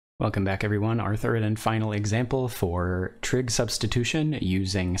Welcome back everyone. Our third and final example for trig substitution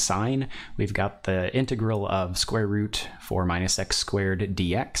using sine. We've got the integral of square root 4 minus x squared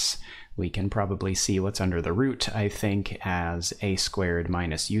dx. We can probably see what's under the root, I think, as a squared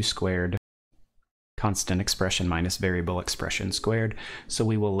minus u squared, constant expression minus variable expression squared. So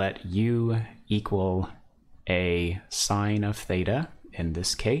we will let u equal a sine of theta. In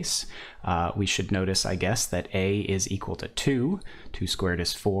this case, we should notice, I guess, that a is equal to 2. 2 squared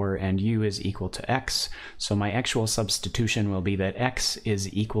is 4, and u is equal to x. So my actual substitution will be that x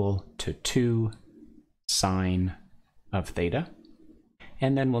is equal to 2 sine of theta.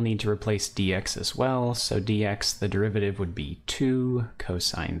 And then we'll need to replace dx as well. So dx, the derivative would be 2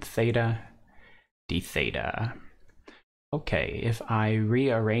 cosine theta d theta. Okay, if I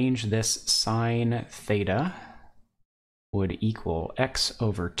rearrange this sine theta, would equal x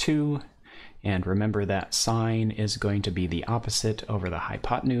over 2, and remember that sine is going to be the opposite over the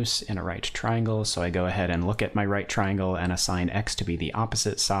hypotenuse in a right triangle, so I go ahead and look at my right triangle and assign x to be the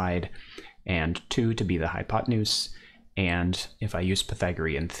opposite side and 2 to be the hypotenuse, and if I use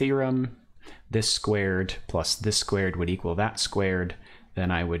Pythagorean theorem, this squared plus this squared would equal that squared,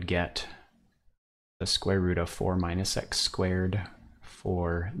 then I would get the square root of 4 minus x squared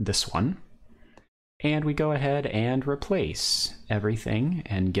for this one. And we go ahead and replace everything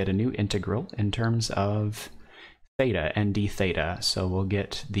and get a new integral in terms of theta and d theta. So we'll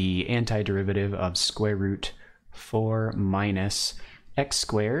get the antiderivative of square root 4 minus x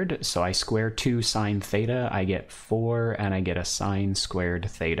squared. So I square 2 sine theta, I get 4, and I get a sine squared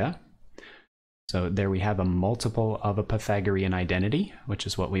theta. So there we have a multiple of a Pythagorean identity, which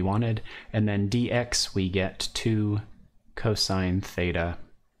is what we wanted. And then dx, we get 2 cosine theta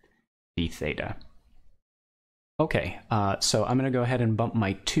d theta. Okay, so I'm going to go ahead and bump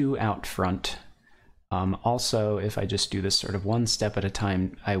my 2 out front. Also, if I just do this sort of one step at a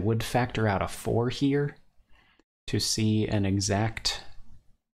time, I would factor out a 4 here to see an exact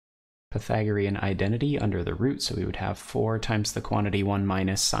Pythagorean identity under the root. So we would have 4 times the quantity 1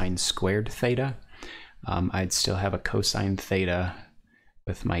 minus sine squared theta. I'd still have a cosine theta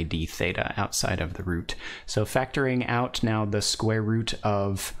with my d theta outside of the root. So factoring out now the square root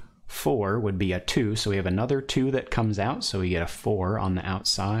of 4 would be a 2, so we have another 2 that comes out, so we get a 4 on the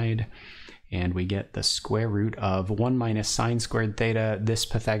outside, and we get the square root of 1 minus sine squared theta. This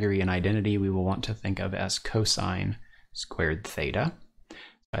Pythagorean identity we will want to think of as cosine squared theta.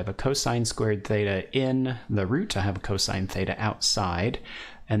 I have a cosine squared theta in the root, I have a cosine theta outside,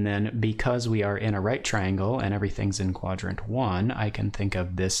 and then because we are in a right triangle and everything's in quadrant 1, I can think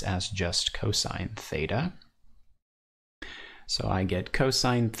of this as just cosine theta. So I get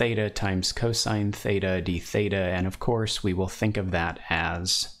cosine theta times cosine theta d theta, and of course we will think of that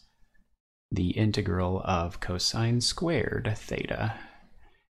as the integral of cosine squared theta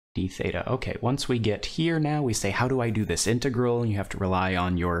d theta. Okay, once we get here now, we say, how do I do this integral? You have to rely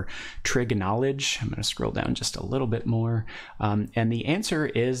on your trig knowledge. I'm going to scroll down just a little bit more. And the answer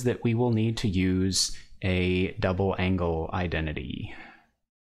is that we will need to use a double angle identity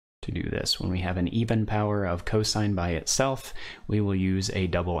to do this. When we have an even power of cosine by itself, we will use a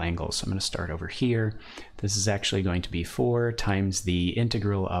double angle. So I'm going to start over here. This is actually going to be 4 times the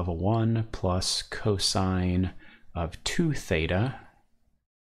integral of 1 plus cosine of 2 theta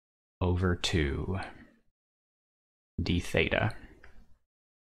over 2 d theta.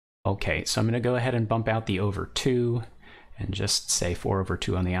 Okay, so I'm going to go ahead and bump out the over 2 and just say 4 over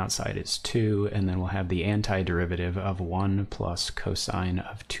 2 on the outside is 2, and then we'll have the antiderivative of 1 plus cosine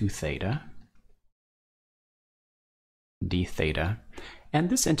of 2 theta d theta. And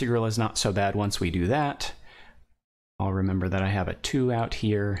this integral is not so bad once we do that. I'll remember that I have a 2 out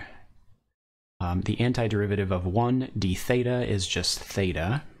here. The antiderivative of 1 d theta is just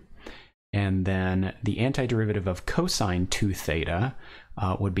theta. And then the antiderivative of cosine 2 theta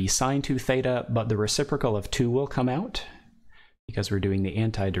would be sine 2 theta, but the reciprocal of 2 will come out because we're doing the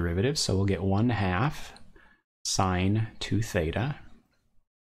antiderivative, so we'll get 1/2 sine 2 theta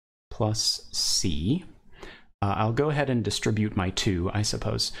plus c. I'll go ahead and distribute my 2, I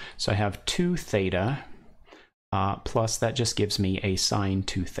suppose. So I have 2 theta plus that just gives me a sine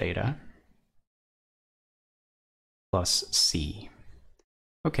 2 theta plus c.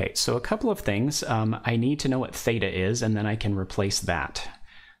 Okay, so a couple of things. I need to know what theta is, and then I can replace that.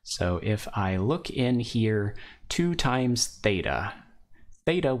 So if I look in here, 2 times theta,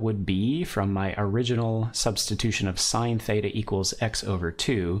 theta would be, from my original substitution of sine theta equals x over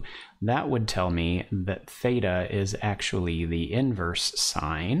 2, that would tell me that theta is actually the inverse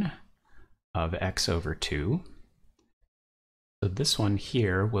sine of x over 2. So this one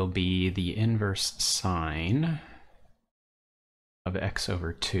here will be the inverse sine of x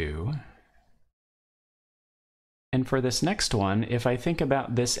over 2. And for this next one, if I think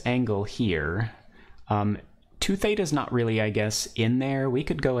about this angle here, 2 theta is not really, I guess, in there. We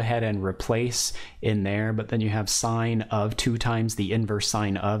could go ahead and replace in there, but then you have sine of 2 times the inverse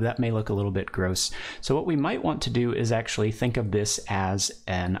sine of. That may look a little bit gross. So what we might want to do is actually think of this as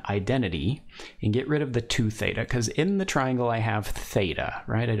an identity and get rid of the 2 theta, because in the triangle I have theta,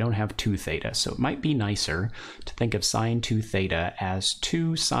 right? I don't have 2 theta. So it might be nicer to think of sine 2 theta as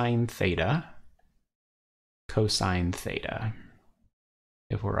 2 sine theta cosine theta,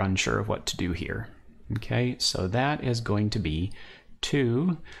 if we're unsure of what to do here. Okay, so that is going to be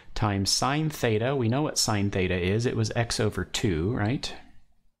 2 times sine theta. We know what sine theta is. It was x over 2, right?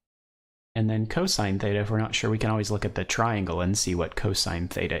 And then cosine theta, if we're not sure, we can always look at the triangle and see what cosine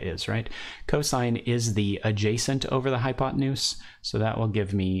theta is, right? Cosine is the adjacent over the hypotenuse, so that will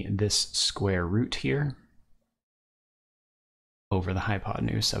give me this square root here over the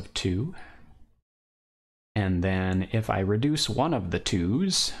hypotenuse of 2. And then if I reduce one of the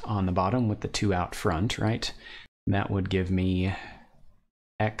 2's on the bottom with the 2 out front, right, that would give me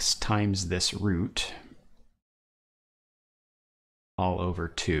x times this root all over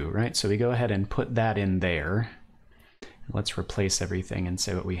 2, right? So we go ahead and put that in there. Let's replace everything and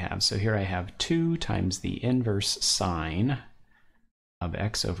say what we have. So here I have 2 times the inverse sine of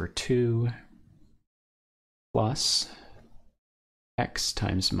x over 2 plus x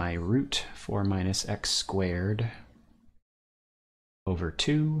times my root 4 minus x squared over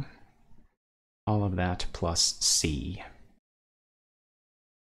 2, all of that plus c.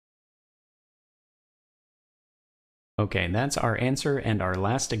 Okay, that's our answer and our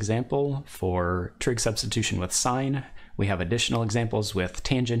last example for trig substitution with sine. We have additional examples with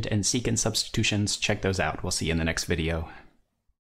tangent and secant substitutions. Check those out. We'll see you in the next video.